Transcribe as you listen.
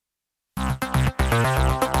Failures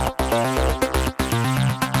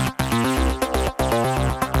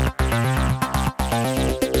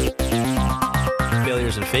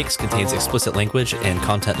and Fakes contains explicit language and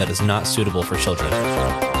content that is not suitable for children.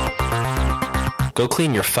 Go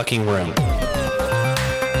clean your fucking room.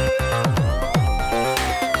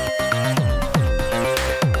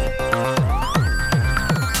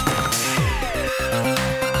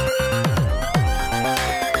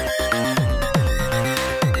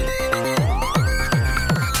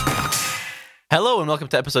 Hello and welcome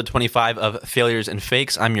to episode 25 of Failures and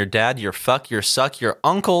Fakes. I'm your dad, your fuck, your suck, your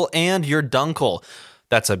uncle, and your dunkle.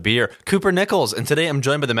 That's a beer. Cooper Nichols, and today I'm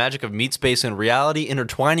joined by the magic of meat space and reality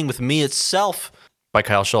intertwining with me itself by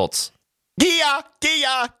Kyle Schultz. Gia.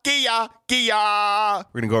 We're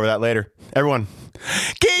going to go over that later. Everyone.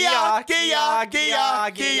 Gia.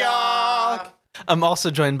 I'm also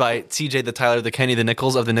joined by TJ, the Tyler, the Kenny, the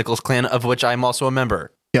Nichols of the Nichols clan, of which I'm also a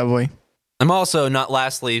member. Yeah, boy. I'm also, not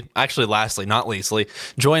leastly,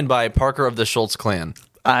 joined by Parker of the Schultz clan.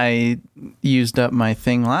 I used up my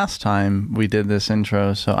thing last time we did this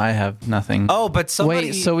intro, so I have nothing. Oh, but somebody...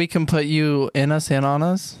 Wait, so we can put you in us and on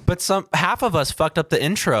us? But half of us fucked up the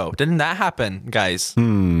intro. Didn't that happen, guys?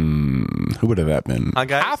 Who would have that been?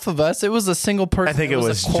 Guys? Half of us? It was a single person. I think it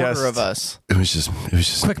was a quarter just, of us. It was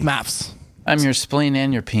just Quick maths. I'm your spleen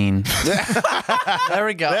and your peen. There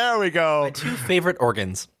we go. There we go. My two favorite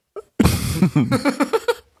organs.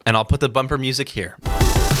 And I'll put the bumper music here.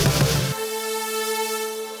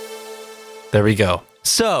 There we go.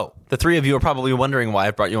 So, the three of you are probably wondering why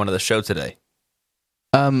I brought you onto the show today.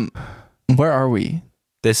 Where are we?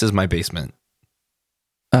 This is my basement.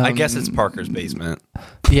 I guess it's Parker's basement.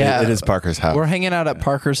 Yeah. It is Parker's house. We're hanging out at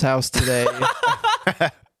Parker's house today.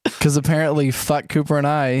 Because apparently, fuck Cooper and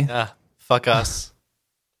I. Fuck us.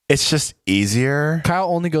 It's just easier. Kyle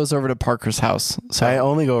only goes over to Parker's house. So I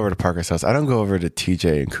only go over to Parker's house. I don't go over to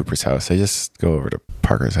TJ and Cooper's house. I just go over to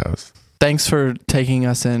Parker's house. Thanks for taking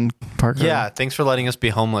us in, Parker. Yeah, thanks for letting us be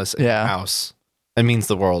homeless in your house. It means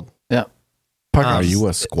the world. Yeah. Parker, Are you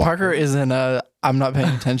a squatter? Parker is in a I'm not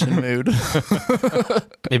paying attention mood.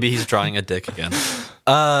 Maybe he's drawing a dick again.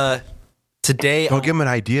 Today... Don't give him an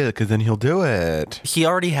idea, because then he'll do it. He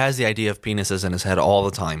already has the idea of penises in his head all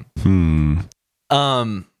the time.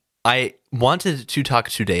 I wanted to talk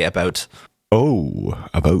today about... I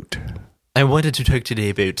wanted to talk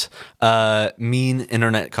today about mean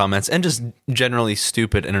internet comments and just generally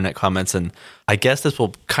stupid internet comments, and I guess this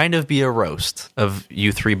will kind of be a roast of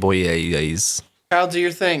you three boys. Kyle, do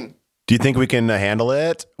your thing. Do you think we can handle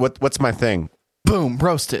it? What's my thing? Boom,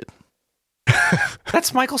 roasted.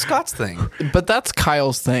 That's Michael Scott's thing. But that's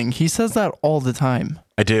Kyle's thing. He says that all the time.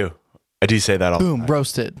 I do say that all the Boom, time.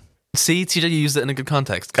 roasted. See, TJ, you used it in a good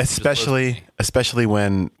context. Especially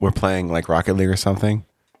when we're playing like Rocket League or something.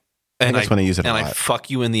 And that's when I use it a and lot. I fuck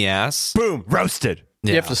you in the ass. Boom, roasted.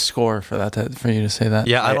 Yeah. You have to score for that for you to say that.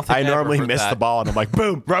 Yeah, I don't think I normally ever heard miss that. the ball and I'm like,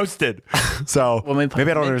 boom, roasted. So maybe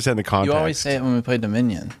I don't understand the context. You always say it when we play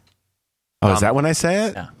Dominion. Oh, is that when I say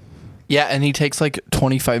it? Yeah. Yeah, and he takes like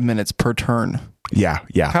 25 minutes per turn. Yeah.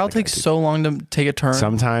 Kyle takes so long to take a turn.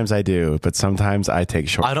 Sometimes I do, but sometimes I take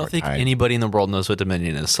short. I don't think anybody in the world knows what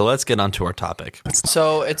Dominion is, so let's get on to our topic.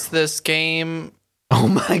 So it's this game. Oh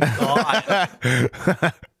my god.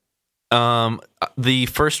 The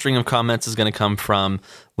first string of comments is going to come from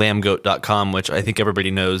lambgoat.com, which I think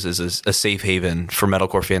everybody knows is a safe haven for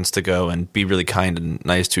metalcore fans to go and be really kind and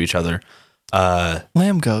nice to each other.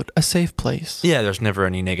 Lambgoat, a safe place. Yeah, there's never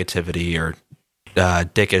any negativity or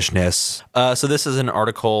dickishness. So this is an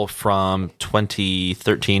article from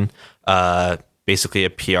 2013, basically a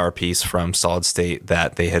PR piece from Solid State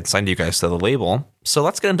that they had signed you guys to the label. So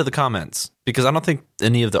let's get into the comments, because I don't think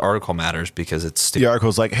any of the article matters because it's stupid. The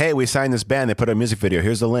article's like, hey, we signed this band. They put a music video.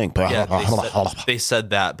 Here's the link. Yeah, they said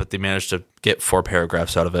that, but they managed to get 4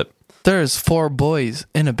 paragraphs out of it. There's 4 boys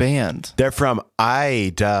in a band. They're from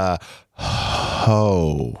Idaho.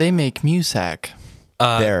 They make music.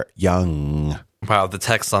 They're young. Wow, the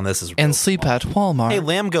text on this is And sleep at Walmart. Hey,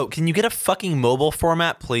 Lambgoat, can you get a fucking mobile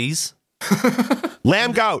format, please?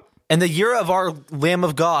 Lambgoat. And the year of our Lamb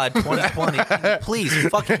of God, 2020, can you please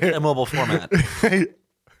fucking get a mobile format.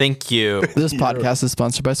 Thank you. This podcast is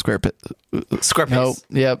sponsored by Squarespace. Nope.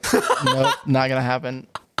 Yep. Nope. Not gonna happen.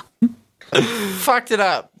 Fucked it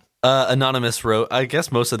up. Anonymous wrote, I guess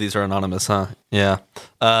most of these are anonymous, huh? Yeah.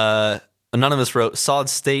 Anonymous wrote, Solid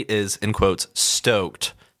State is, in quotes,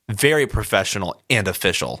 stoked, very professional and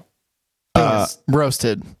official.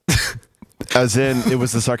 Roasted. As in, it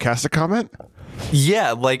was a sarcastic comment?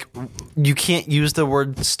 Yeah, like, you can't use the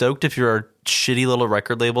word stoked if you're a shitty little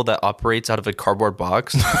record label that operates out of a cardboard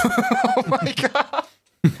box. Oh my God.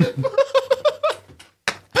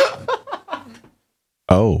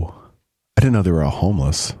 know they were all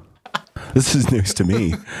homeless. This is news to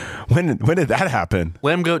me. When did that happen?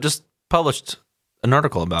 Lambgoat just published an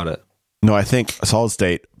article about it. No, I think Solid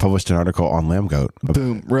State published an article on Lambgoat.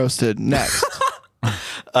 Boom, roasted. Next.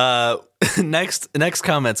 Next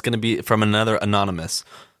comment's going to be from another anonymous.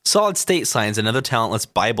 Solid State signs another talentless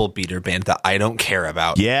Bible beater band that I don't care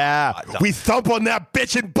about. Yeah, we thump on that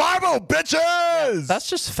bitchin' Bible, bitches! That's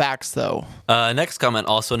just facts, though. Next comment,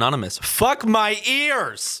 also anonymous. Fuck my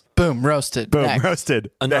ears! Boom, roasted. Boom, Next. roasted.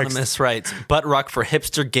 Anonymous Next. writes, butt rock for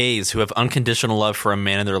hipster gays who have unconditional love for a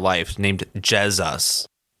man in their life named Jesus.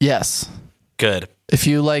 Yes. Good. If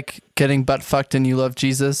you like getting butt fucked and you love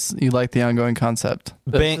Jesus, you like the ongoing concept.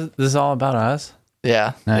 Bang, This is all about us.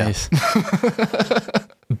 Yeah. Nice.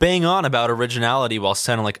 bang on about originality while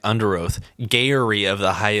sounding like Under Oath. Gayery of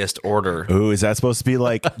the highest order. Ooh, is that supposed to be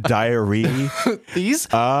like diarrhea? These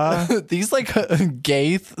like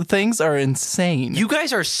gay things are insane. You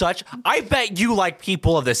guys are such... I bet you like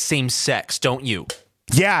people of the same sex, don't you?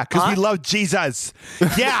 Yeah, because we love Jesus.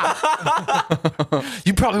 Yeah.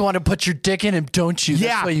 You probably want to put your dick in him, don't you? That's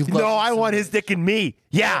Yeah. why you love No, him I so want much. his dick in me.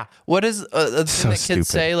 Yeah. What is the So thing that stupid. kids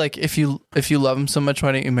say? Like, if you love him so much,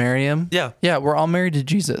 why don't you marry him? Yeah. Yeah, we're all married to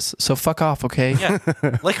Jesus, so fuck off, okay? Yeah.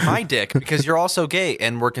 Like my dick, because you're also gay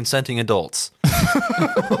and we're consenting adults.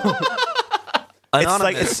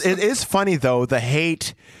 It is funny though, the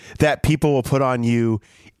hate that people will put on you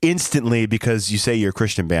instantly because you say you're a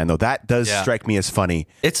Christian band, though. That does strike me as funny.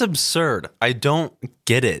 It's absurd. I don't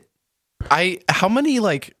get it. How many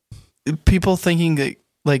like people thinking that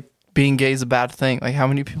like being gay is a bad thing? Like, how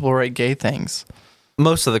many people write gay things?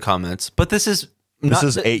 Most of the comments, but this is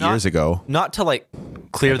 8 years ago. Not to like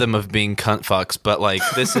clear them of being cunt fucks, but like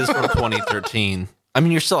this is from 2013. I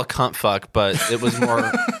mean, you're still a cunt fuck, but it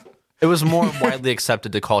was more widely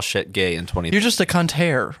accepted to call shit gay in 2013. You're just a cunt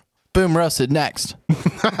hair. Boom, roasted. Next.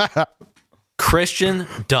 Christian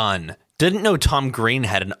Dunn. Didn't know Tom Green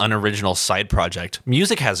had an unoriginal side project.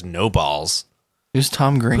 Music has no balls. Who's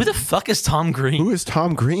Tom Green? Who the fuck is Tom Green? Who is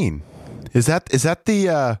Tom Green? Is that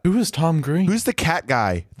the Who is Tom Green? who's the cat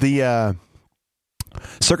guy? The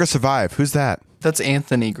Circus Survive. Who's that? That's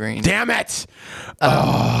Anthony Green. Damn it!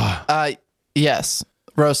 Yes.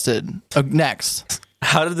 Roasted. Next.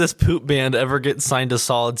 How did this poop band ever get signed to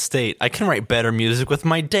Solid State? I can write better music with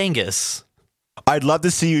my dangus. I'd love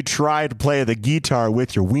to see you try to play the guitar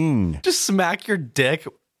with your wing. Just smack your dick.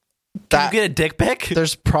 Can That- you get a dick pic?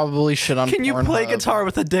 There's probably shit on Can you play Pornhub. guitar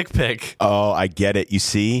with a dick pic? Oh, I get it. You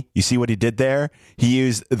see what he did there? He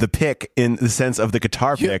used the pick in the sense of the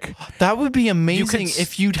guitar pick. That would be amazing could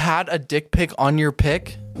if you'd had a dick pic on your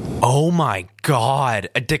pic. Oh my god,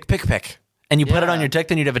 a dick pic. And you put it on your dick,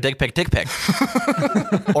 then you'd have a dick pic.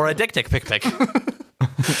 Or a dick pic.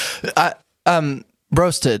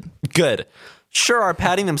 Roasted. Good. Sure are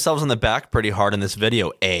patting themselves on the back pretty hard in this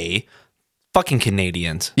video, fucking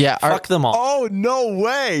Canadians. Yeah, Fuck them all. Oh, no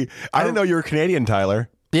way. I didn't know you were Canadian, Tyler.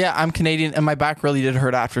 Yeah, I'm Canadian, and my back really did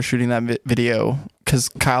hurt after shooting that video because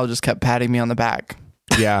Kyle just kept patting me on the back.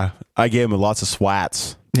 Yeah, I gave him lots of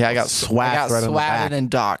swats. Yeah, I got Swat right on the swatted back. and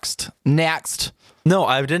doxed. Next. No,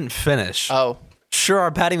 I didn't finish. Oh. Sure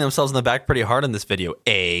are patting themselves on the back pretty hard in this video,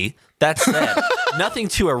 That said, nothing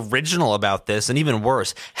too original about this, and even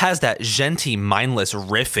worse, has that genty, mindless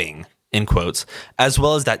riffing, in quotes, as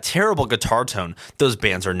well as that terrible guitar tone those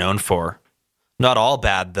bands are known for. Not all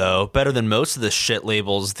bad, though. Better than most of the shit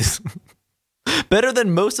labels. Better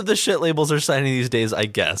than most of the shit labels are signing these days, I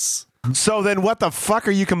guess. So then what the fuck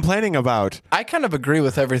are you complaining about? I kind of agree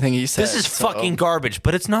with everything he said. This is fucking garbage,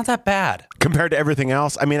 but it's not that bad. Compared to everything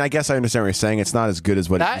else? I mean, I guess I understand what you're saying. It's not as good as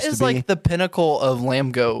what it That used is to be. like the pinnacle of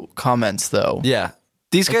Lambgo comments, though. Yeah.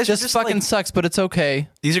 These guys Just, are just fucking like, sucks, but it's okay.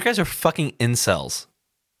 these guys are fucking incels.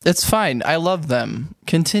 It's fine. I love them.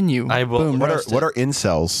 Continue. I will- Boom, what roasted. are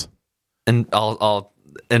incels? And I'll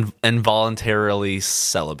involuntarily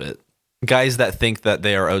celibate. Guys that think that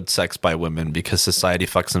they are owed sex by women because society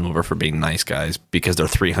fucks them over for being nice guys because they're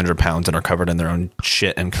 300 pounds and are covered in their own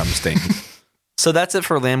shit and cum stain. So that's it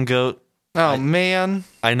for Lambgoat. Oh, man.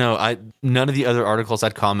 I know. None of the other articles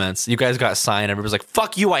had comments. You guys got signed. Everybody's like,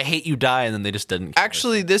 "Fuck you! I hate you! Die!" And then they just didn't.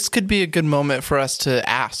 Actually, this could be a good moment for us to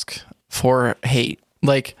ask for hate.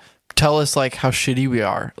 Like, tell us like how shitty we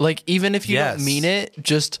are. Like, even if you Yes. don't mean it,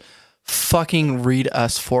 just fucking read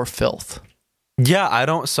us for filth. Yeah, I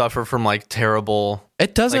don't suffer from like terrible.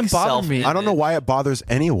 It doesn't Like bother me. I don't know why it bothers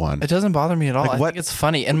anyone. It doesn't bother me at all. Like, I what- think it's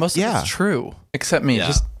funny, and most of Yeah. it's true. Except me. Yeah.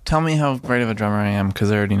 Just Tell me how great of a drummer I am,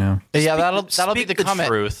 because I already know. Yeah, that'll be the comment.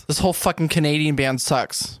 Truth. This whole fucking Canadian band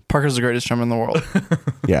sucks. Parker's the greatest drummer in the world.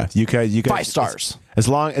 Yeah, you guys 5 stars. As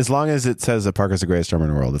long as it says that Parker's the greatest drummer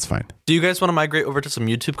in the world, it's fine. Do you guys want to migrate over to some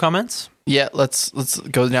YouTube comments? Yeah, let's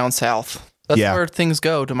go down south. That's where things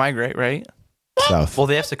go to migrate, right? South. Well,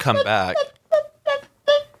 they have to come back.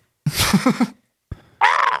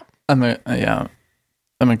 I'm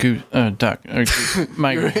a goose, duck.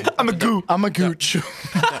 Migrate. I'm a gooch.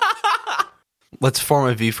 Let's form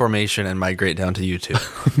a V formation and migrate down to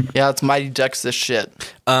YouTube. Yeah, it's Mighty Ducks this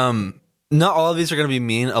shit. Not all of these are going to be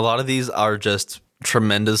mean. A lot of these are just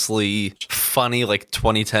tremendously funny, like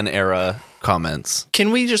 2010 era comments.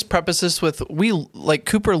 Can we just preface this with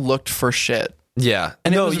Cooper looked for shit. Yeah.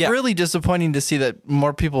 And it was really disappointing to see that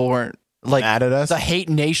more people weren't mad at us. The hate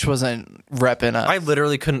Nation wasn't repping us. I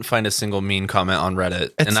literally couldn't find a single mean comment on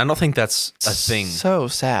Reddit, and I don't think that's a thing. So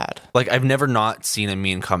sad. Like, I've never not seen a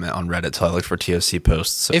mean comment on Reddit till I looked for TOC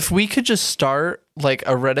posts. So. If we could just start like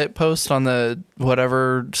a Reddit post on the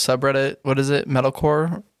whatever subreddit, what is it,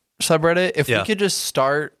 metalcore subreddit? If we could just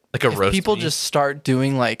start like a roast, people just start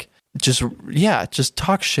doing just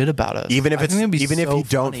talk shit about us. Even if you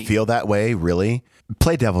don't feel that way, really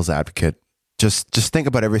play devil's advocate. Just think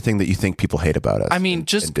about everything that you think people hate about us. I mean,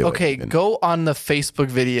 go on the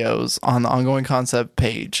Facebook videos on the Ongoing Concept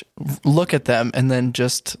page, look at them, and then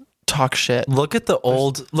just talk shit. Look at the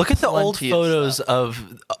old photos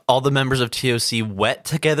of all the members of TOC wet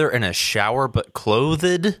together in a shower but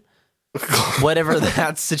clothed. Whatever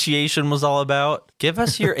that situation was all about. Give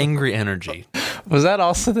us your angry energy. Was that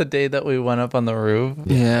also the day that we went up on the roof?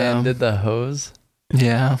 Yeah. And did the hose?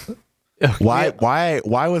 Yeah. Why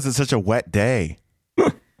was it such a wet day?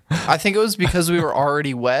 I think it was because we were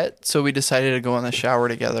already wet, so we decided to go in the shower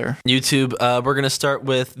together. YouTube, we're going to start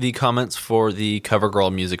with the comments for the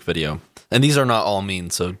CoverGirl music video. And these are not all mean,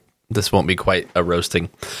 so this won't be quite a roasting.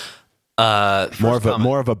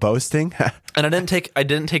 More of a boasting. And I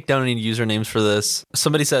didn't take down any usernames for this.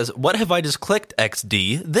 Somebody says, "What have I just clicked,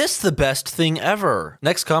 XD? This the best thing ever."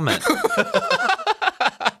 Next comment.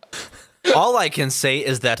 All I can say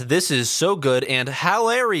is that this is so good and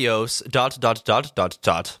hilarious. ...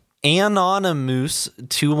 Anonymous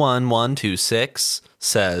 21126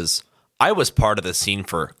 says, "I was part of the scene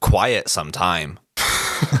for Quiet Sometime."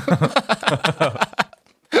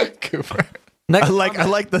 Cooper. I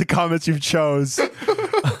like the comments you've chose.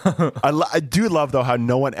 I do love though how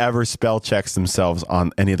no one ever spell checks themselves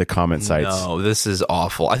on any of the comment sites. No, this is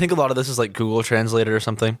awful. I think a lot of this is like Google Translated or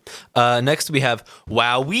something. Next we have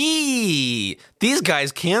Wowee. These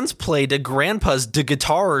guys can play the grandpa's the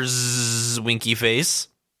guitars. Winky face.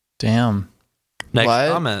 Damn. Next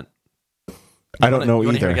comment. I don't know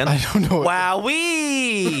either. I don't know.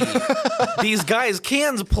 Wowee! These guys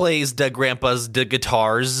can plays the grandpa's the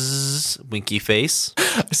guitars. Winky face.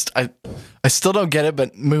 I still don't get it,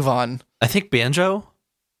 but move on. I think banjo.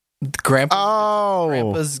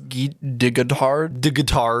 Grandpa's the guitar. The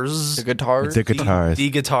guitars. The guitars. The guitars. The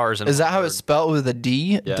guitars. Is that how it's spelled with a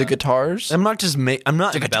D? Yeah. The guitars. I'm not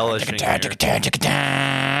embellishing.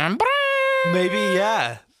 Maybe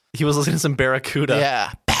yeah. He was listening to some Barracuda.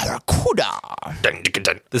 Yeah. Barracuda.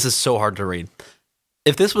 This is so hard to read.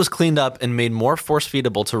 If this was cleaned up and made more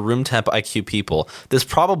force-feedable to room temp IQ people, this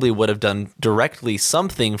probably would have done directly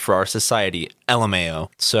something for our society. LMAO.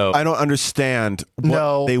 So I don't understand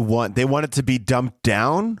what they want. They want it to be dumped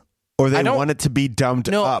down, or they want it to be dumped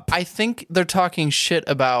up. I think they're talking shit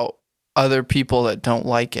about other people that don't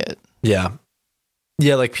like it. Yeah.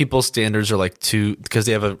 Yeah, like people's standards are like because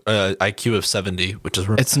they have a IQ of 70, which is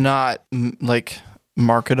it's not like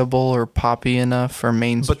marketable or poppy enough for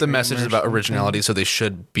mainstream. But the message is about originality, so they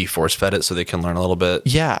should be force fed it so they can learn a little bit.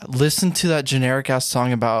 Yeah, listen to that generic ass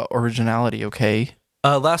song about originality, okay?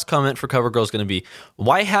 Last comment for CoverGirl is going to be,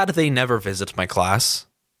 why had they never visit my class?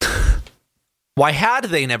 Why had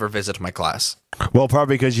they never visit my class? Well,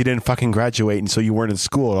 probably because you didn't fucking graduate, and so you weren't in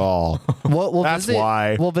school at all. Well, that's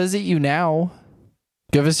why. We'll visit you now.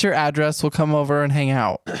 Give us your address. We'll come over and hang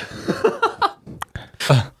out.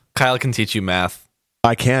 Kyle can teach you math.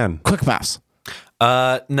 I can. Quick maths.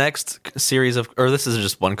 Next series this is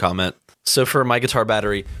just one comment. So for My Guitar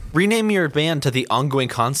Battery, rename your band to the ongoing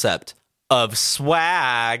concept of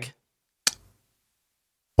swag.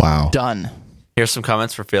 Wow. Done. Here's some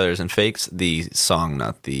comments for Failures and Fakes, the song,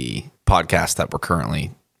 not the podcast that we're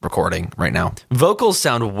currently recording right now. Vocals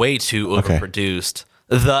sound way too overproduced.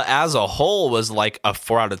 The as a whole was like a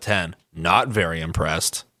 4 out of 10. Not very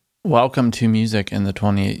impressed. Welcome to music in the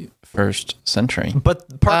 21st century.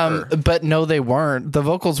 But Parker, but no, they weren't. The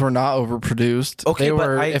vocals were not overproduced. Okay, they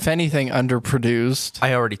were, if anything, underproduced.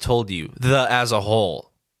 I already told you. The as a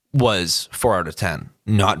whole. was 4 out of 10.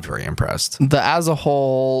 Not very impressed. The as a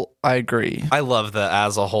whole, I agree. I love the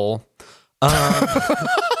as a whole.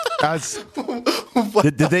 As,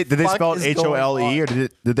 did they spell it HOLE or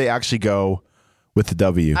did they actually go with the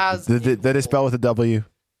W? Did they spell with a W?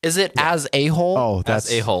 Is it as a whole? Oh, that's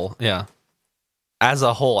as a whole. Yeah. As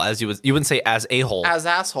a whole, as you wouldn't say as a whole. As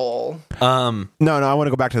asshole. No, I want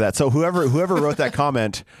to go back to that. So whoever wrote that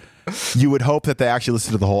comment, you would hope that they actually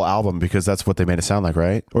listened to the whole album because that's what they made it sound like,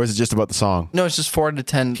 right? Or is it just about the song? No, it's just 4 out of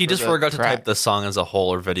 10. He just forgot to type the song as a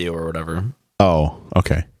whole or video or whatever. Oh,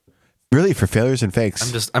 okay. Really, for failures and fakes?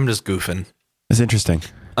 I'm just goofing. That's interesting.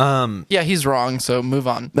 Yeah, he's wrong. So move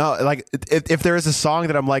on. No, like if there is a song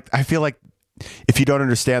that I'm like, I feel like if you don't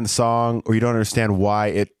understand the song or you don't understand why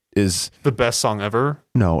it is the best song ever.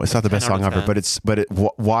 No, it's not the best song ever, but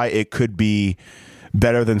why it could be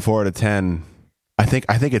better than 4 out of 10. I think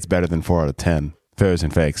it's better than 4 out of 10. Failures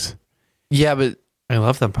and fakes. Yeah, but I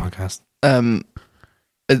love that podcast.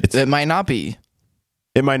 It might not be.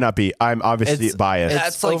 It might not be. I'm obviously biased.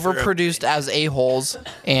 It's like overproduced as a-holes,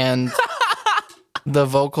 and the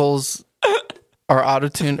vocals are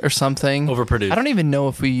auto-tuned or something. Overproduced. I don't even know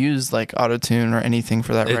if we use like auto-tune or anything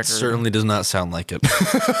for that record. It certainly does not sound like it.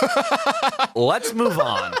 Let's move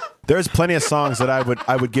on. There's plenty of songs that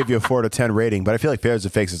I would give you a 4 out of 10 rating, but I feel like Failures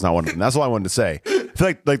and Fakes is not one of them. That's all I wanted to say. I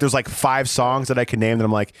feel like there's like 5 songs that I can name that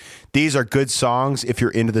I'm like, these are good songs if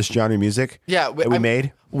you're into this genre of music. Yeah, that we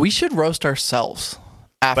made. We should roast ourselves.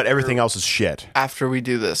 But everything else is shit. After we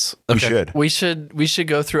do this, we should. We should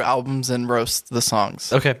go through albums and roast the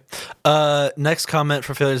songs. Okay. Next comment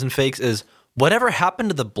for Failures and Fakes is, whatever happened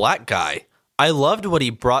to the black guy? I loved what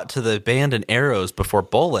he brought to the band in Arrows before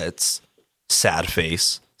Bullets. Sad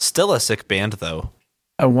face. Still a sick band though.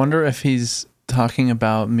 I wonder if he's talking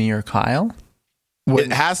about me or Kyle.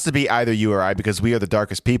 It has to be either you or I because we are the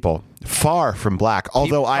darkest people, far from black.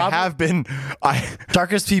 Although I have been,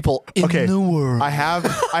 darkest people in the world. I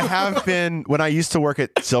have been when I used to work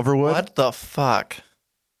at Silverwood. What the fuck?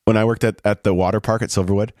 When I worked at the water park at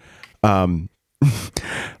Silverwood, I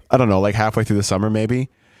don't know, like halfway through the summer, maybe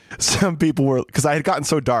some people were because I had gotten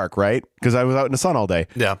so dark, right? Because I was out in the sun all day.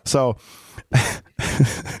 Yeah. So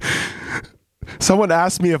someone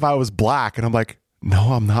asked me if I was black, and I'm like,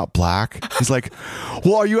 no, I'm not black. He's like,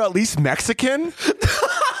 well, are you at least Mexican?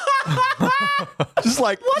 just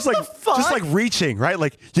like reaching, right?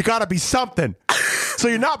 Like you gotta be something. So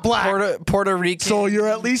you're not black. Puerto Rican. So you're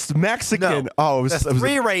at least Mexican. No. Oh, it was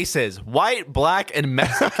 3 races: white, black, and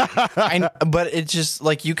Mexican. But it's just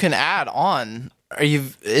like you can add on.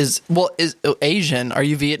 Is Asian? Are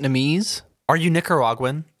you Vietnamese? Are you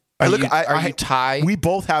Nicaraguan? Are you Thai? We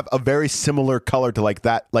both have a very similar color to like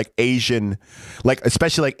that, like Asian, like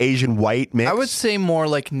especially like Asian white mix. I would say more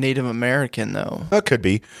like Native American though. That could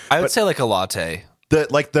be. I would say like a latte.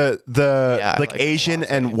 The Asian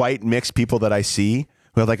and white mixed people that I see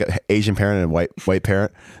who have like an Asian parent and white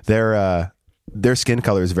parent, their skin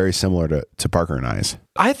color is very similar to Parker and I's.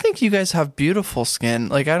 I think you guys have beautiful skin.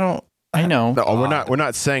 Like I know. No, we're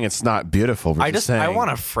not saying it's not beautiful. We're just saying, I want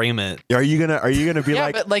to frame it. Are you gonna be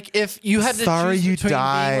like? But like if you had to choose between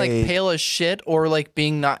being like pale as shit or like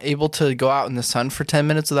being not able to go out in the sun for 10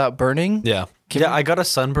 minutes without burning. Yeah. I got a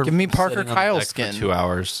sunburn. Give me Parker Kyle skin. For 2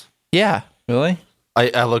 hours. Yeah. Really?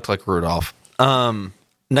 I looked like Rudolph.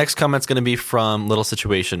 Next comment's going to be from Little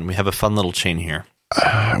Situation. We have a fun little chain here.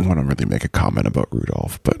 I want to really make a comment about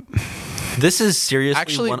Rudolph, but this is seriously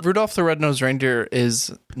actually Rudolph the Red-Nosed Reindeer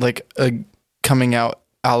is like a coming out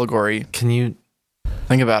allegory. Can you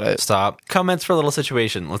think about it? Stop. Comments for Little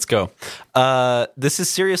Situation. Let's go. This is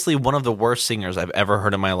seriously one of the worst singers I've ever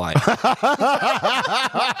heard in my life.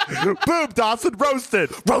 Boom, Dawson,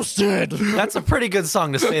 roasted. That's a pretty good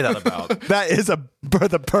song to say that about. That is the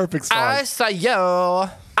perfect song. I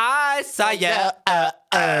saw you.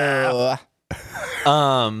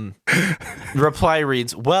 Reply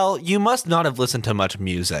reads, well, you must not have listened to much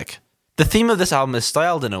music. The theme of this album is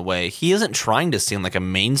styled in a way he isn't trying to sing like a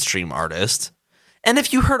mainstream artist. And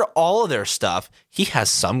if you heard all of their stuff, he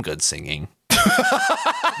has some good singing.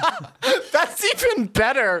 That's even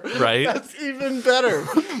better. Right? That's even better.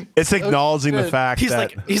 It's acknowledging the fact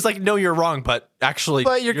he's like, no, you're wrong, but actually...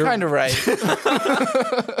 But you're kind of right.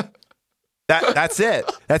 That's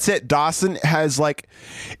it. Dawson has like,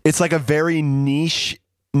 it's like a very niche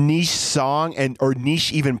song or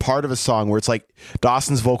niche even part of a song where it's like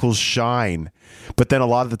Dawson's vocals shine. But then a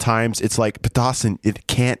lot of the times it's like, but Dawson, it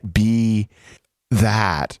can't be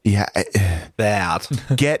that. Yeah. That.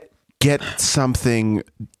 Get something.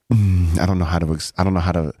 I don't know how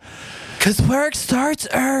to. Because work starts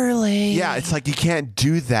early. Yeah, it's like you can't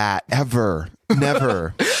do that ever.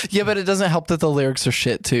 Never. Yeah, but it doesn't help that the lyrics are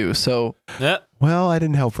shit too. So Yeah. Well, I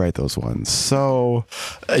didn't help write those ones, so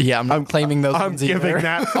yeah, I'm not claiming those. I'm ones giving either.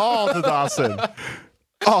 that all to Dawson.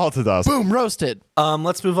 All to Dawson. Boom, roasted.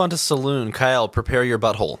 Let's move on to Saloon. Kyle, prepare your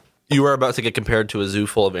butthole. You are about to get compared to a zoo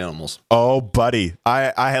full of animals. Oh, buddy,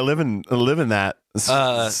 I live in that.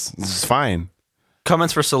 It's fine.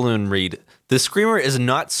 Comments for Saloon read, the screamer is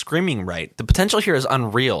not screaming right. The potential here is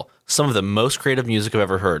unreal. Some of the most creative music I've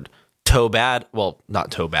ever heard. Toe bad. Well,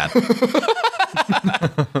 not toe bad.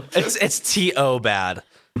 It's T-O bad.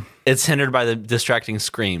 It's hindered by the distracting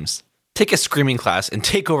screams. Take a screaming class and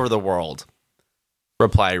take over the world.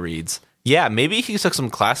 Reply reads, yeah, maybe he took some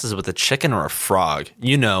classes with a chicken or a frog.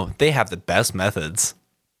 You know, they have the best methods.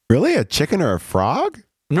 Really, a chicken or a frog?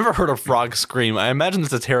 I've never heard a frog scream. I imagine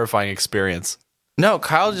it's a terrifying experience. No,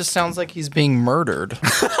 Kyle just sounds like he's being murdered.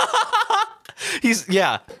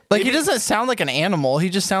 Like he doesn't sound like an animal. He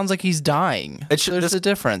just sounds like he's dying. There's a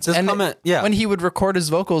difference. This And comment, yeah. when he would record his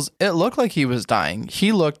vocals, it looked like he was dying.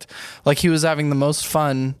 He looked like he was having the most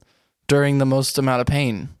fun during the most amount of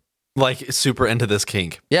pain. Like super into this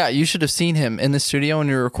kink. Yeah, you should have seen him in the studio when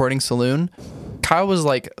we were recording Saloon. Kyle was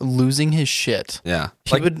like losing his shit. Yeah.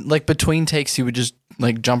 He would like between takes he would just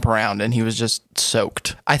like jump around and he was just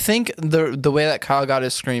soaked. I think the way that Kyle got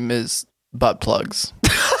his scream is butt plugs.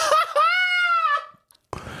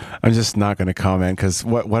 I'm just not going to comment because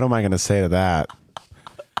what am I going to say to that?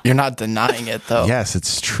 You're not denying it though. Yes,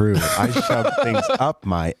 it's true. I shoved things up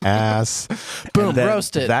my ass. Boom, and then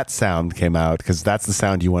roasted. That sound came out because that's the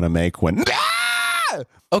sound you want to make when.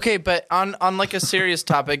 Okay, but on like a serious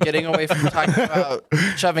topic, getting away from talking about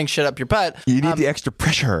shoving shit up your butt. You need the extra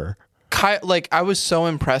pressure. Kyle, like I was so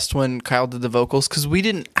impressed when Kyle did the vocals because we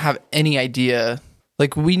didn't have any idea.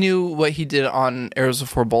 Like we knew what he did on Arrows with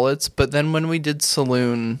Four Bullets, but then when we did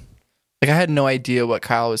Saloon, like I had no idea what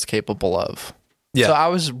Kyle was capable of. Yeah. So I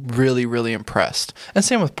was really, really impressed. And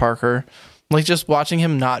same with Parker. Like just watching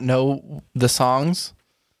him not know the songs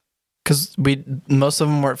because most of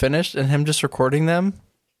them weren't finished and him just recording them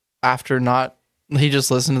after not, he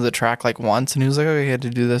just listened to the track like once and he was like, okay, I had to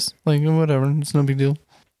do this. Like whatever, it's no big deal.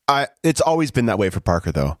 It's always been that way for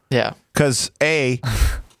Parker though. Yeah. Because A,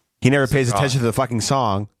 he never pays attention to the fucking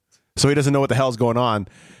song, so he doesn't know what the hell's going on.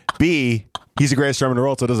 B, he's the greatest drummer in the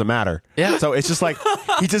world, so it doesn't matter. Yeah. So it's just like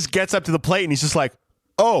he just gets up to the plate and he's just like,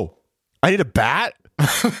 "Oh, I need a bat.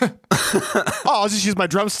 I'll just use my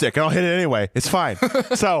drumstick and I'll hit it anyway. It's fine."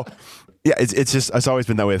 So yeah, it's always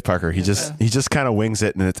been that way with Parker. He just kind of wings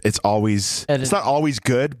it, and it's always it's not always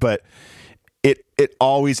good, but it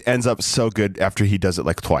always ends up so good after he does it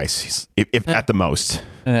like twice, if at the most.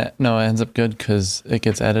 No, it ends up good because it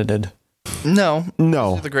gets edited. No.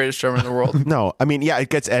 No. The greatest drummer in the world. No, I mean, yeah, it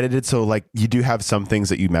gets edited, so like you do have some things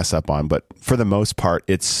that you mess up on, but for the most part,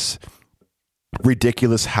 it's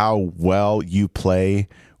ridiculous how well you play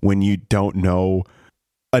when you don't know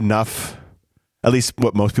enough. At least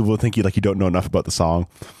what most people would think you don't know enough about the song,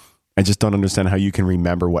 and just don't understand how you can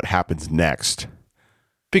remember what happens next.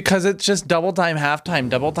 Because it's just double time, halftime.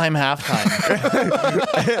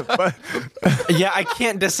 Yeah, I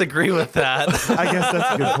can't disagree with that. I guess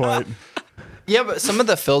that's a good point. Yeah, but some of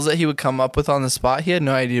the fills that he would come up with on the spot, he had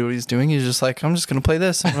no idea what he's doing. He was just like, I'm just going to play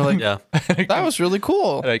this. And we're like, Yeah. that was really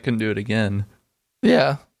cool. I couldn't do it again.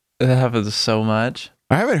 Yeah. It happens so much.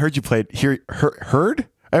 I haven't heard you play heard.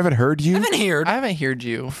 I haven't heard you. I haven't heard. I haven't heard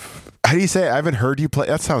you. How do you say it? I haven't heard you play.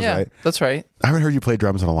 That sounds Yeah, right. that's right. I haven't heard you play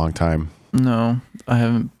drums in a long time. No, I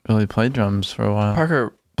haven't really played drums for a while.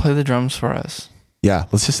 Parker, play the drums for us. Yeah,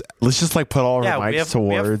 let's just like put all our Yeah, mics we have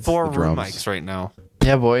towards 4 the room drums. mics right now.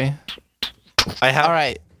 Yeah, boy. I have. All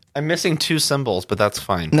right. I'm missing 2 cymbals, but that's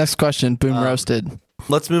fine. Next question. Boom, roasted.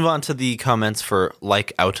 Let's move on to the comments for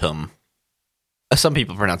like autumn. Some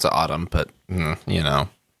people pronounce it autumn, but you know,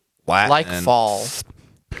 Latin. Like fall.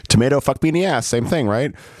 Tomato, fuck me in the ass. Same thing,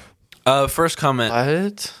 right? First comment.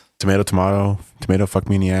 What? Tomato, fuck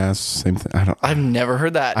me in the ass. Same thing. I've never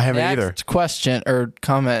heard that. I haven't Next either. Question or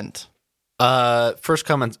comment. First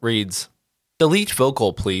comment reads, "Delete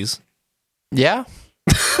vocal, please." Yeah.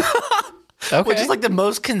 Okay. Which is like the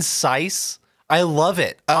most concise. I love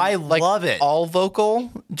it. I love it. All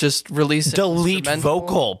vocal, just release it Delete instrumental.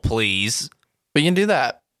 vocal, please. We can do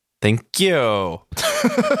that. Thank you.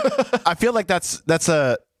 I feel like that's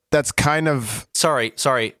kind of. Sorry.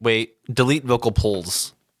 Wait. Delete vocal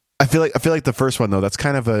pulls. I feel like the first one though. That's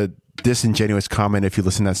kind of a disingenuous comment if you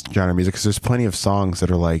listen to that genre of music, because there's plenty of songs that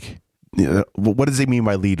are like, what does it mean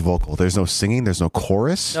by lead vocal? There's no singing. There's no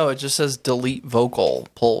chorus. No, it just says delete vocal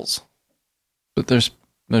pulls. But there's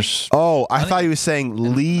Oh, I thought he was saying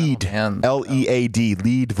lead. Band. LEAD,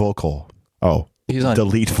 lead vocal. Oh, He's on the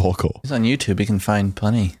lead vocal. he's on YouTube. He can find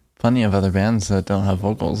plenty of other bands that don't have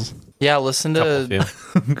vocals. Yeah, listen Couple to.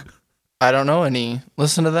 few. I don't know any.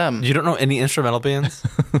 Listen to them. You don't know any instrumental bands?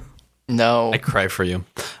 No. I cry for you.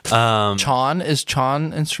 Chon is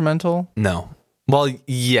Chon instrumental. No. Well,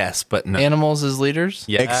 yes, but no. Animals is leaders.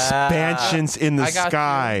 Yeah. Expansions in the I got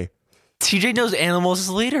sky. TJ knows animals as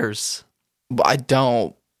leaders. But I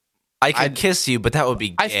don't. I could kiss you, but that would be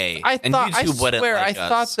gay. I and thought. you I two wouldn't swear. like I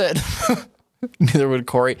us. thought that. Neither would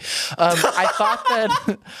Corey. I thought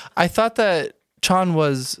that. I thought that Chon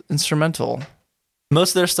was instrumental.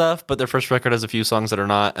 Most of their stuff, but their first record has a few songs that are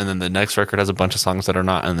not, and then the next record has a bunch of songs that are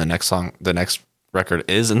not, and the next record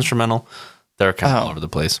is instrumental. They're kind of all over the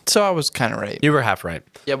place. So I was kind of right. You were half right.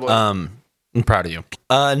 Yeah, boy. I'm proud of you.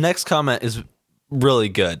 Next comment is really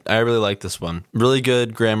good. I really like this one. Really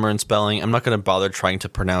good grammar and spelling. I'm not going to bother trying to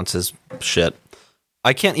pronounce his shit.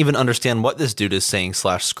 I can't even understand what this dude is saying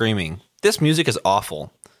 / screaming. This music is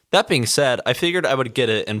awful. That being said, I figured I would get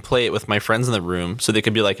it and play it with my friends in the room so they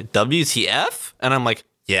could be like, WTF? And I'm like,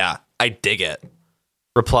 yeah, I dig it.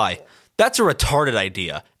 Reply, that's a retarded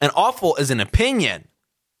idea, and awful is an opinion.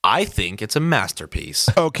 I think it's a masterpiece.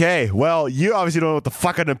 Okay, well, you obviously don't know what the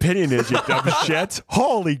fucking opinion is, you dumb shit.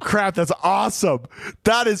 Holy crap, that's awesome.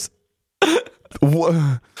 That is...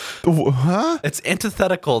 Huh? It's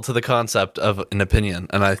antithetical to the concept of an opinion,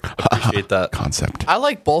 and I appreciate that. Concept. I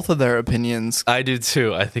like both of their opinions I do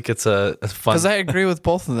too. I think it's a fun... because I agree with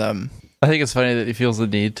both of them. I think it's funny that he feels the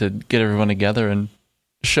need to get everyone together and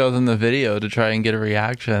show them the video to try and get a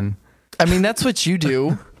reaction. I mean, that's what you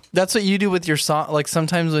do. That's what you do with your song. Like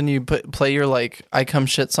sometimes when you play your like I come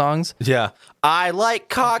shit songs. Yeah. I like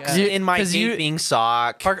cocks Yeah. in my 'Cause you- gaping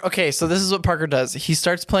sock. Okay, so this is what Parker does. He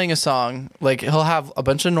starts playing a song. Like he'll have a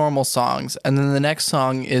bunch of normal songs, and then the next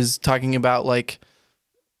song is talking about like,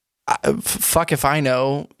 fuck if I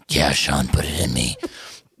know. Yeah, Sean, put it in me.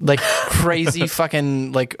 Like crazy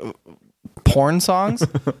fucking like porn songs.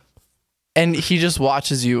 And he just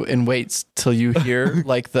watches you and waits till you hear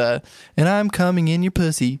like and I'm coming in your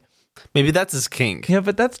pussy. Maybe that's his kink. Yeah,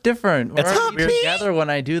 but that's different. It's We're together when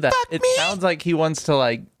I do that. It sounds like he wants to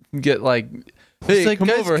like get like, hey, It's like, come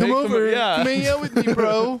guys, over, come hey, over, yeah. come hang out with me,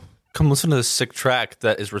 bro. Come listen to this sick track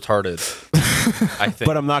that is retarded. I think.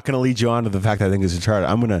 But I'm not going to lead you on to the fact that I think it's retarded.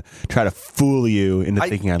 I'm going to try to fool you into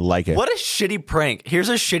thinking I like it. What a shitty prank. Here's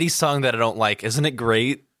a shitty song that I don't like. Isn't it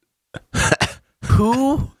great?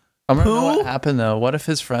 Who? I don't know what happened though. What if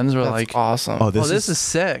his friends were That's like, awesome. Oh, "Oh, this is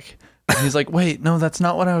sick," and he's like, "Wait, no, that's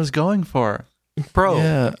not what I was going for." Bro.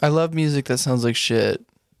 Yeah, I love music that sounds like shit.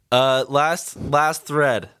 Last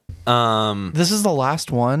thread. This is the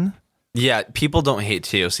last one. Yeah, people don't hate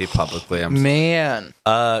TOC publicly. Man.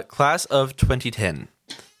 Class of 2010.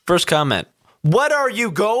 First comment. What are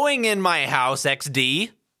you going in my house,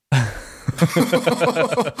 XD?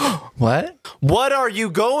 What? What are you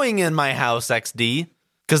going in my house, XD?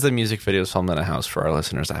 Because the music video is filmed in a house for our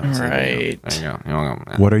listeners that haven't seen it. Right. There you go.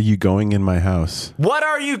 What are you going in my house? What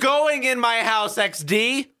are you going in my house,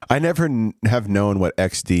 XD? I never have known what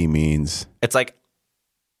XD means, It's like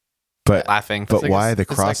but laughing. but like why a- the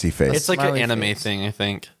it's like- crossy face? It's like an Smiley anime face. thing, I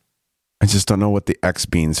think. I just don't know what the X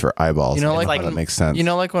means for eyeballs. You know, I don't like how that makes sense. You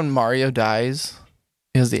know, like when Mario dies,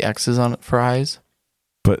 he has the X's on it for eyes.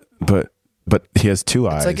 but he has two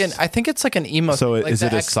eyes. It's like I think it's like an emo. so thing. Like is the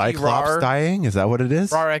it a XD Cyclops RAR, dying? Is that what it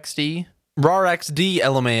is? RAR XD. RAR XD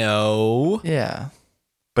LMAO. Yeah.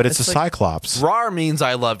 But it's It's a like- Cyclops. RAR means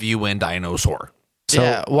I love you and dinosaur. So-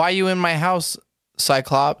 Yeah. Why you in my house,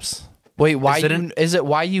 Cyclops? Wait, why Is it you? in- Is it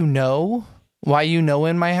why you know? Why you know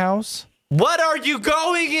in my house? What are you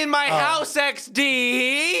going in my house,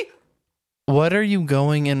 XD? What are you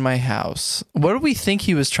going in my house? What do we think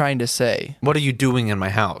he was trying to say? What are you doing in my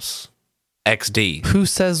house? XD. Who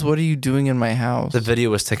says what are you doing in my house? The video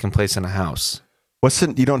was taking place in a house. What's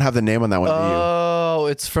the, you don't have the name on that one, do you? Oh,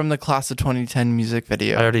 it's from the class of 2010 music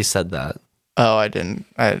video. I already said that. Oh, I didn't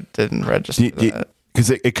register that. Because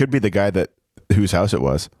it could be the guy whose house it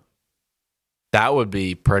was. That would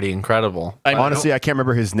be pretty incredible. Honestly, I can't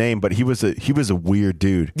remember his name, but he was a weird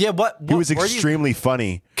dude. Yeah, what He was were you- extremely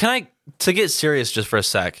funny. Can I to get serious just for a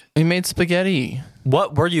sec? We made spaghetti.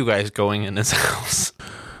 What were you guys going in his house?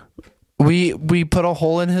 We put a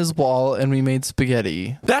hole in his wall and we made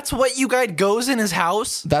spaghetti. That's what you guys goes in his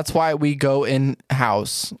house? That's why we go in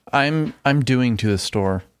house. I'm doing to the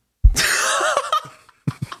store.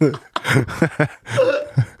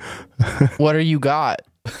 What are you got?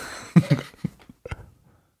 I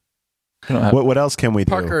don't have, What else can we do?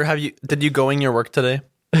 Parker, did you go in your work today?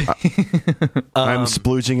 I'm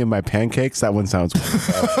splooging in my pancakes. That one sounds.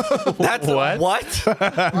 That's what?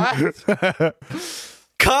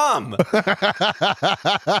 come.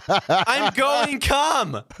 I'm going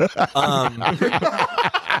come.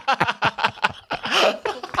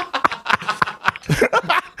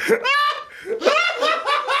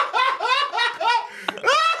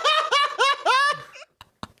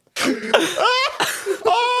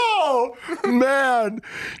 Oh man,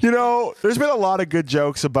 there's been a lot of good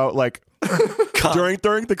jokes about like during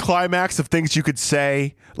the climax of things you could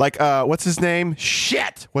say, like what's his name?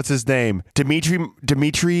 Shit, what's his name?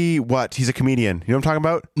 Dimitri. What? He's a comedian. You know what I'm talking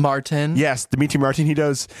about? Martin. Yes, Dimitri Martin. He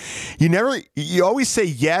does. You always say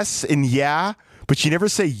yes and yeah, but you never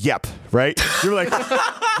say yep, right? You're like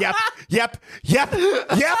yep, yep, yep,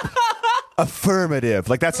 yep. Affirmative.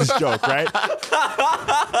 Like that's his joke, right?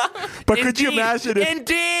 But could you imagine if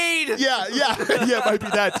Indeed. yeah, it might be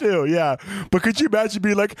that too. Yeah, but could you imagine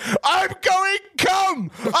being like, "I'm going come,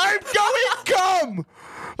 I'm going come"?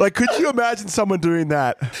 Like, could you imagine someone doing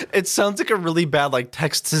that? It sounds like a really bad like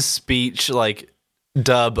text to speech like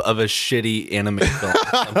dub of a shitty anime film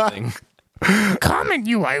or something. Come and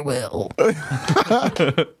you I will.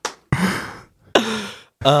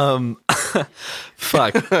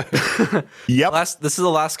 Fuck. Yep. This is the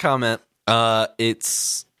last comment.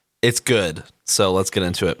 It's good. So let's get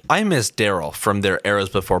into it. I miss Daryl from their Eras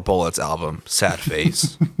Before Bullets album, Sad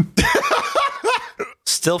Face.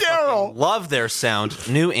 Still fucking love their sound,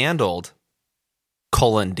 new and old.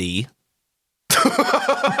 :D.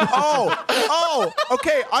 Oh,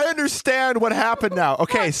 okay. I understand what happened now.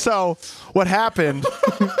 Okay, so what happened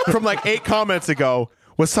from like 8 comments ago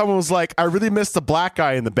was someone was like, I really missed the black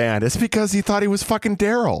guy in the band. It's because he thought he was fucking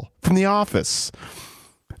Daryl from The Office.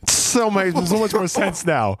 So much more sense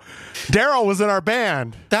now. Daryl was in our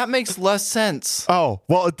band. That makes less sense. Oh,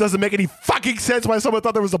 well, it doesn't make any fucking sense why someone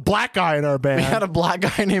thought there was a black guy in our band. We had a black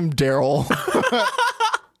guy named Daryl.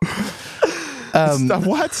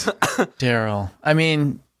 What? Daryl. I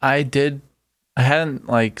mean, I hadn't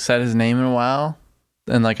like said his name in a while,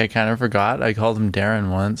 and like I kind of forgot. I called him Darren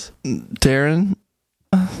once. Darren?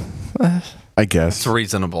 I guess. It's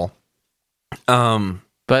reasonable.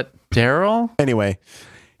 But Daryl? Anyway,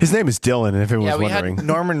 his name is Dylan, and if anyone was We wondering. had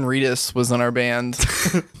Norman Reedus was in our band.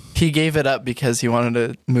 He gave it up because he wanted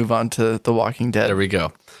to move on to The Walking Dead. There we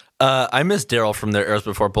go. I miss Daryl from their Eras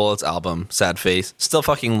Before Bullets album, Sad Face. Still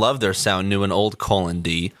fucking love their sound, new and old,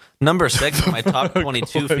 :D. Number 6 of my top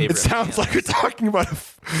 22 favorite. It sounds like you're talking about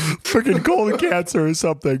freaking colon cancer or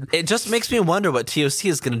something. It just makes me wonder what TOC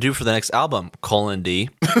is going to do for the next album, :D.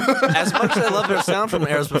 As much as I love their sound from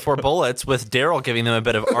Eras Before Bullets, with Daryl giving them a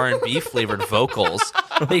bit of R&B flavored vocals,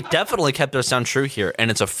 they definitely kept their sound true here,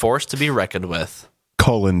 and it's a force to be reckoned with.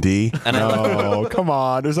 :D. And No, come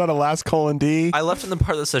on. There's not a last :D. I left in the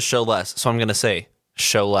part that says show less, so I'm going to say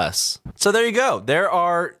show less. So there you go. There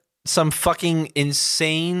are some fucking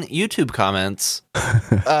insane YouTube comments.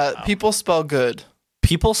 People spell good.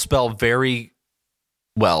 People spell very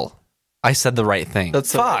well. I said the right thing.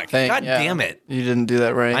 That's the Fuck. right thing, God yeah. damn it. You didn't do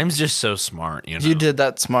that right. I'm just so smart, you know. You did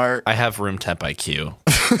that smart. I have room temp IQ.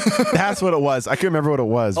 That's what it was. I couldn't remember what it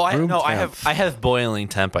was. Oh, Room I temp. have boiling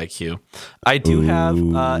temp IQ. I do have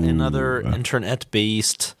another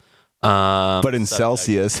internet-based But in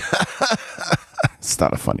Celsius. It's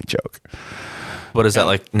not a funny joke. what is that,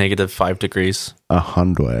 like -5 degrees?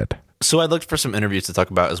 100. So I looked for some interviews to talk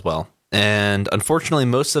about as well. And unfortunately,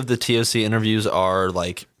 most of the TOC interviews are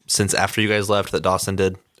like since after you guys left that Dawson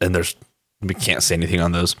did, and we can't say anything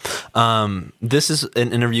on those. This is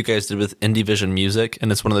an interview you guys did with Indie Vision Music,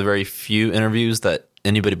 and it's one of the very few interviews that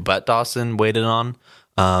anybody but Dawson waited on.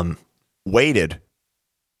 Waited.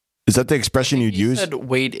 Is that the expression you'd You use? said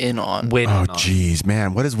wait in on. Waited Oh, on. jeez,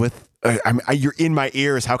 man. What is with... you're in my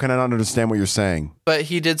ears. How can I not understand what you're saying? But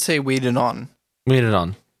he did say wait in on. Waited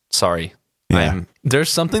on. Sorry. Yeah. There's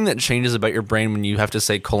something that changes about your brain when you have to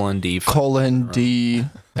say :D. :D,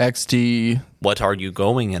 XD. What are you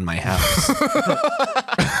going in my house?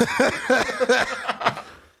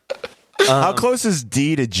 How close is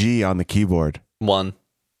D to G on the keyboard? 1.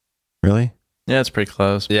 Really? Yeah, it's pretty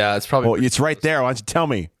close. Yeah, it's probably. Well, it's right there. Why don't you tell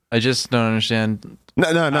me? I just don't understand. No.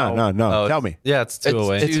 Oh, Tell me. Yeah, it's 2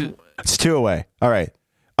 away. It's 2 away. All right.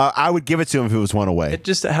 I would give it to him if it was 1 away. It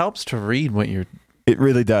just helps to read what you're. It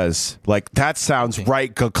really does. Like, that sounds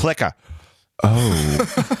right. Go clicker. Oh.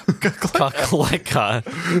 Kakaleka.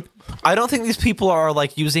 I don't think these people are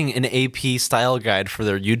like using an AP style guide for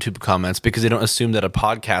their YouTube comments because they don't assume that a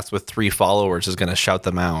podcast with 3 followers is going to shout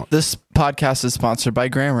them out. This podcast is sponsored by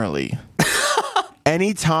Grammarly.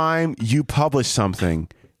 Anytime you publish something,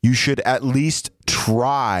 you should at least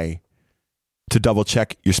try to double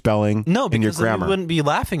check your spelling No, and your because then we grammar. wouldn't be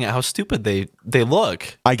laughing at how stupid they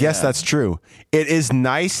look. I guess that's true. It is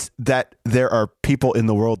nice that there are people in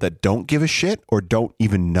the world that don't give a shit or don't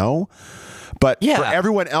even know. But for Yeah.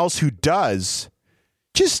 everyone else who does,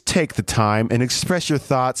 just take the time and express your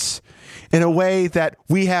thoughts in a way that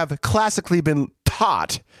we have classically been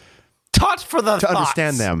taught Taught for the to thoughts.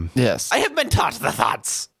 understand them. Yes. I have been taught the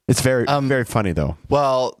thoughts. It's very, very funny, though.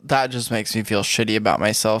 Well, that just makes me feel shitty about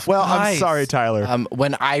myself. Well, I'm Nice. sorry, Tyler.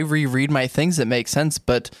 When I reread my things, it makes sense,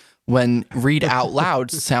 but when read out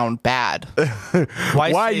loud sound bad.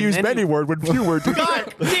 Why say use many word when few words?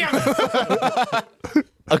 God damn it.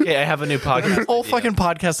 Okay, I have a new podcast. Whole idea. fucking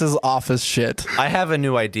podcast is off as shit. I have a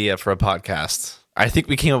new idea for a podcast. I think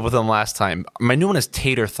we came up with them last time. My new one is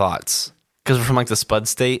Tater Thoughts because we're from like the Spud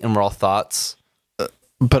State and we're all thoughts.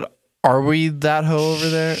 But are we that hoe over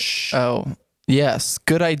there? Oh, yes.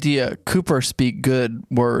 Good idea. Cooper, speak good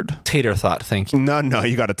word. Tater Thought, thank you. No,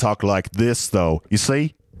 you got to talk like this, though. You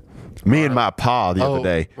see? Me and my pa the other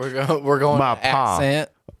day. We're going My to pa. accent.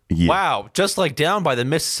 Yeah. Wow, just like down by the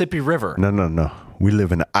Mississippi River. No. We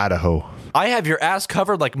live in Idaho. I have your ass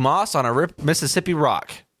covered like moss on a Mississippi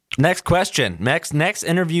rock. Next question. Next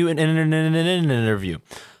interview and interview.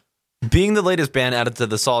 Being the latest band added to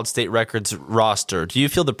the Solid State Records roster, do you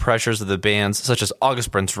feel the pressures of the bands such as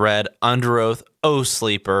August Burns Red, Under Oath, Oh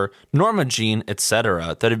Sleeper, Norma Jean,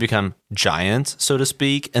 etc., that have become giants, so to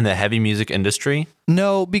speak, in the heavy music industry?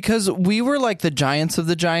 No, because we were like the giants of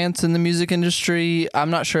the giants in the music industry. I'm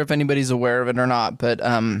not sure if anybody's aware of it or not, but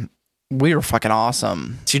we were fucking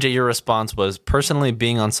awesome. TJ, your response was, personally,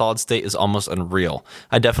 being on Solid State is almost unreal.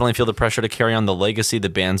 I definitely feel the pressure to carry on the legacy the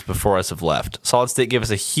bands before us have left. Solid State gave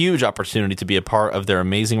us a huge opportunity to be a part of their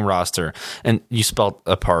amazing roster. And you spelled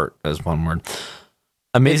apart as one word.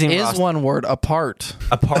 Amazing It is roster. one word, apart.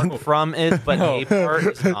 Apart from it, but a part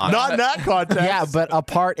is not. Not in that context. Yeah, but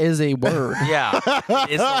apart is a word. Yeah, it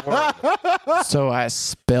is a word. So I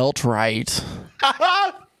spelt right.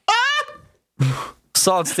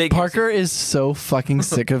 Solid State. Parker is so fucking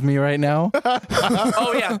sick of me right now.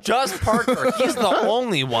 Oh yeah, just Parker. He's the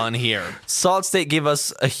only one here. Solid State gave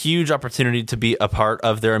us a huge opportunity to be a part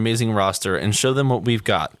of their amazing roster and show them what we've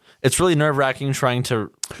got. It's really nerve-wracking trying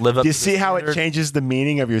to live up. Do you to the see how it standard. changes the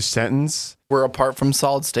meaning of your sentence? We're apart from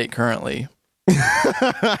Solid State currently.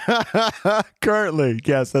 Currently,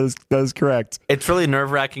 yes, that is correct. It's really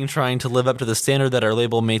nerve-wracking trying to live up to the standard that our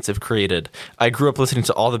label mates have created. I grew up listening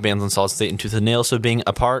to all the bands on Solid State and Tooth and Nail, so being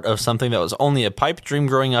a part of something that was only a pipe dream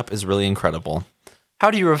growing up is really incredible.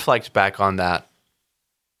 How do you reflect back on that?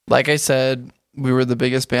 Like I said, we were the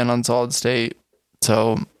biggest band on Solid State,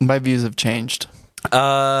 so my views have changed.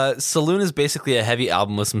 Saloon is basically a heavy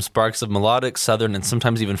album with some sparks of melodic, southern, and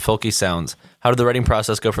sometimes even folky sounds. How did the writing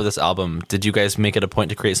process go for this album? Did you guys make it a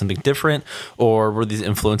point to create something different, or were these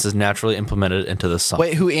influences naturally implemented into the song?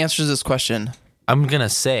 Wait, who answers this question? I'm gonna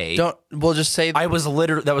say We'll just say I was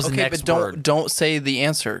literally that was the okay, next but don't word. don't say the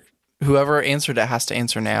answer. Whoever answered it has to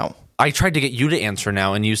answer now. I tried to get you to answer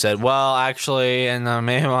now, and you said, "Well, actually," and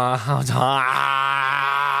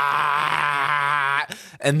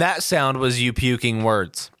that sound was you puking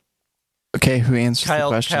words. Okay, who answers the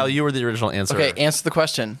question? Kyle, you were the original answer. Okay, answer the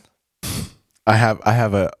question. I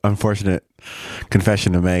have a unfortunate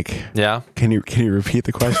confession to make. Yeah, Can you repeat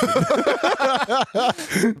the question?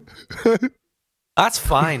 that's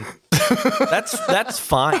fine. That's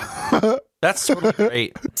fine. That's totally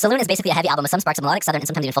great. Saloon is basically a heavy album with some sparks of melodic, southern, and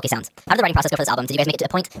sometimes even folky sounds. How did the writing process go for this album? Did you guys make it to a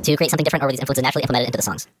point to create something different, or were these influences naturally implemented into the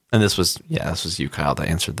songs? And this was you, Kyle, that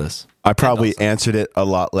answered this. I probably answered it a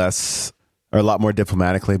lot less or a lot more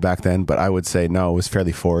diplomatically back then, but I would say no, it was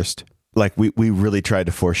fairly forced. Like we really tried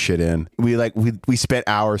to force shit in. We spent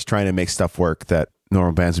hours trying to make stuff work that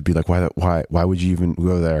normal bands would be like, why would you even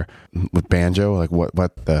go there with banjo? Like what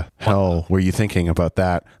the hell were you thinking about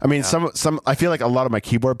that? I mean, some I feel like a lot of my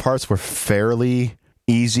keyboard parts were fairly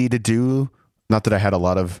easy to do. Not that I had a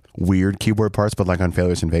lot of weird keyboard parts, but like on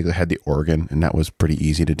Failures in Vegas, I had the organ, and that was pretty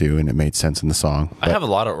easy to do, and it made sense in the song. I have a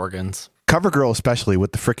lot of organs. Cover Girl, especially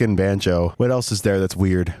with the frickin' banjo. What else is there that's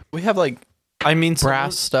weird? We have like I mean,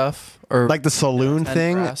 brass stuff or Like the saloon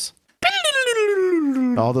thing, brass.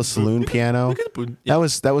 all the saloon piano. That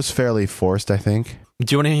was fairly forced, I think.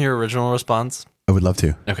 Do you want to hear your original response? I would love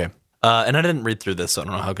to. Okay. And I didn't read through this, so I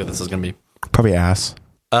don't know how good this is going to be. Probably ass.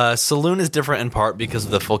 Saloon is different in part because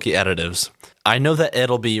of the folky additives. I know that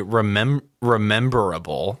it'll be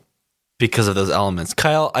rememberable because of those elements.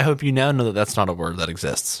 Kyle, I hope you now know that that's not a word that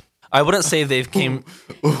exists. I wouldn't say they've came...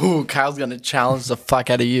 Ooh, Kyle's gonna challenge the fuck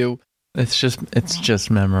out of you. It's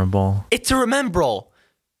just memorable. It's a remembrable.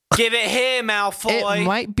 Give it here, Malfoy. It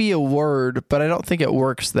might be a word, but I don't think it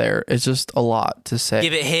works there. It's just a lot to say.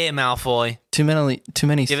 Give it here, Malfoy. Too many.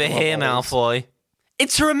 Give it here, Malfoy.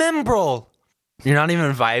 It's rememberable. You're not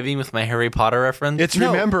even vibing with my Harry Potter reference? It's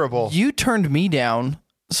No, rememberable. You turned me down,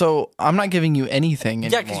 so I'm not giving you anything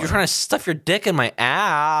anymore. Yeah, because you're trying to stuff your dick in my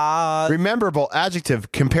ass. Rememberable,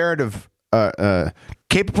 adjective, comparative,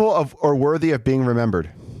 capable of or worthy of being remembered.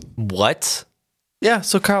 What? Yeah,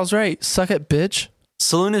 so Kyle's right. Suck it, bitch.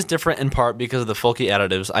 Saloon is different in part because of the folky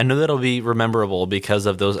additives. I know that it'll be rememberable because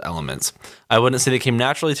of those elements. I wouldn't say they came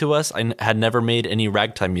naturally to us. I had never made any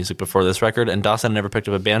ragtime music before this record, and Dawson never picked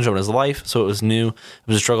up a banjo in his life, so it was new. It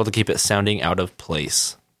was a struggle to keep it sounding out of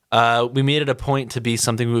place. We made it a point to be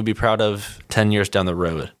something we would be proud of 10 years down the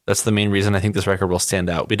road. That's the main reason I think this record will stand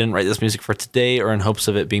out. We didn't write this music for today or in hopes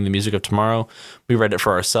of it being the music of tomorrow. We write it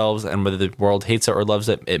for ourselves, and whether the world hates it or loves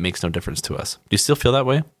it, it makes no difference to us. Do you still feel that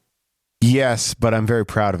way? Yes, but I'm very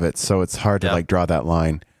proud of it, so it's hard to like draw that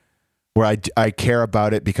line where I care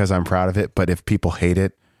about it because I'm proud of it, but if people hate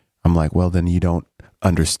it, I'm like, well, then you don't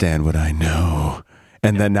understand what I know.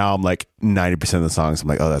 And then now I'm like 90% of the songs, I'm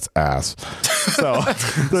like, oh, that's ass. So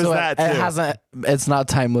there's So that it too. hasn't. It's not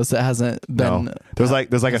timeless. It hasn't been. No. There's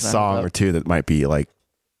like a hasn't song held or up. two that might be like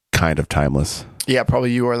kind of timeless. Yeah,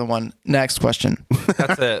 probably you are the one. Next question.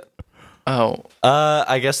 That's it. Oh,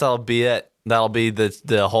 I guess that'll be it. That'll be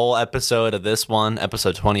the whole episode of this one,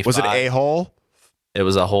 episode 25. Was it a hole? It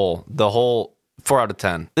was the whole 4 out of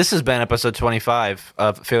 10. This has been episode 25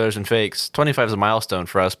 of Failures and Fakes. 25 is a milestone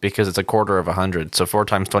for us because it's a quarter of 100. So 4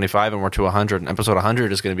 times 25 and we're to 100. And episode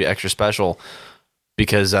 100 is going to be extra special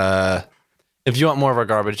because if you want more of our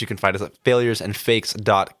garbage, you can find us at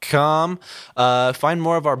failuresandfakes.com. Find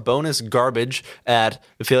more of our bonus garbage at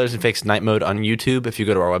Failures and Fakes Night Mode on YouTube. If you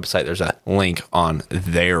go to our website, there's a link on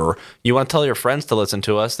there. You want to tell your friends to listen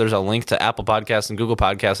to us, there's a link to Apple Podcasts and Google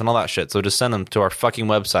Podcasts and all that shit. So just send them to our fucking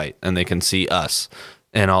website and they can see us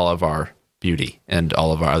and all of our beauty and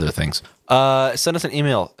all of our other things. Send us an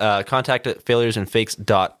email, contact at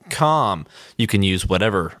failuresandfakes.com. You can use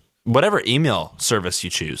whatever email service you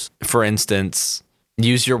choose. For instance,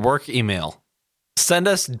 use your work email. Send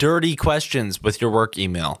us dirty questions with your work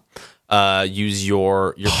email. Use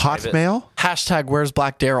your Hotmail? hashtag Where's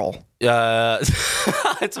Black Daryl?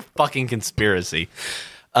 it's a fucking conspiracy.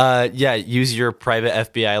 Use your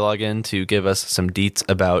private FBI login to give us some deets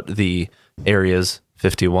about the areas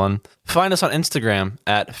 51. Find us on Instagram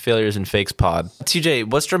at Failures and Fakes Pod. TJ,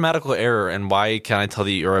 what's dramatical error and why can I tell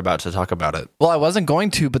you you're about to talk about it? Well, I wasn't going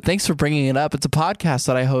to, but thanks for bringing it up. It's a podcast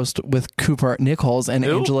that I host with Cooper Nichols and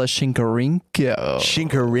Who? Angela Shinkarinko.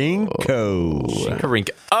 Shinkarinko.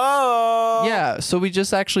 Oh! Yeah, so we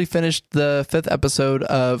just actually finished the 5th episode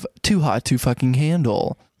of Too Hot to Fucking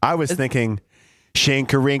Handle. I was thinking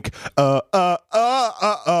Shinkarink.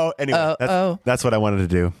 Anyway, that's what I wanted to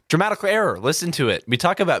do. Dramatical error. Listen to it. We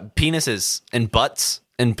talk about penises and butts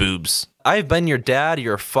and boobs. I've been your dad,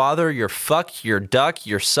 your father, your fuck, your duck,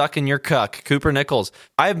 your suck, and your cuck. Cooper Nichols.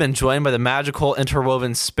 I have been joined by the magical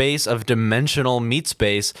interwoven space of dimensional meat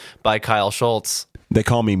space by Kyle Schultz. They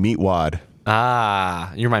call me Meatwad.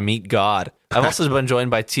 Ah, you're my meat god. I've also been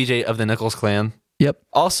joined by TJ of the Nichols clan. Yep.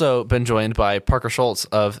 Also been joined by Parker Schultz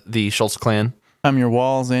of the Schultz clan. I'm your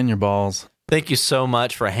walls and your balls. Thank you so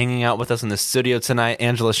much for hanging out with us in the studio tonight,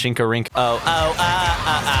 Angela Shinkarink. I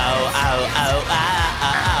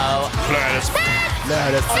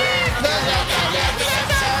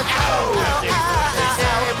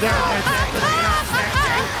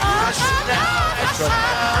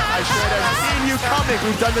should have seen you coming.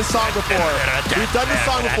 We've done this song before.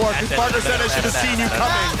 Because Parker said I should have seen you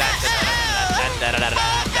coming.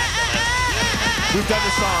 We've done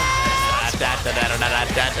this song.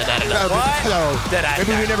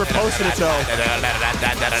 Maybe we never posted it though.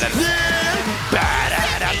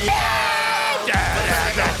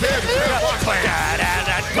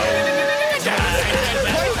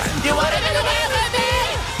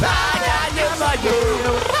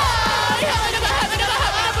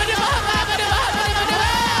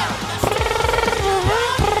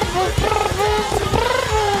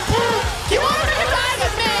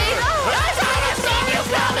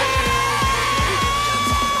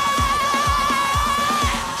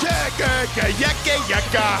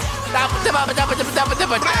 Yakka.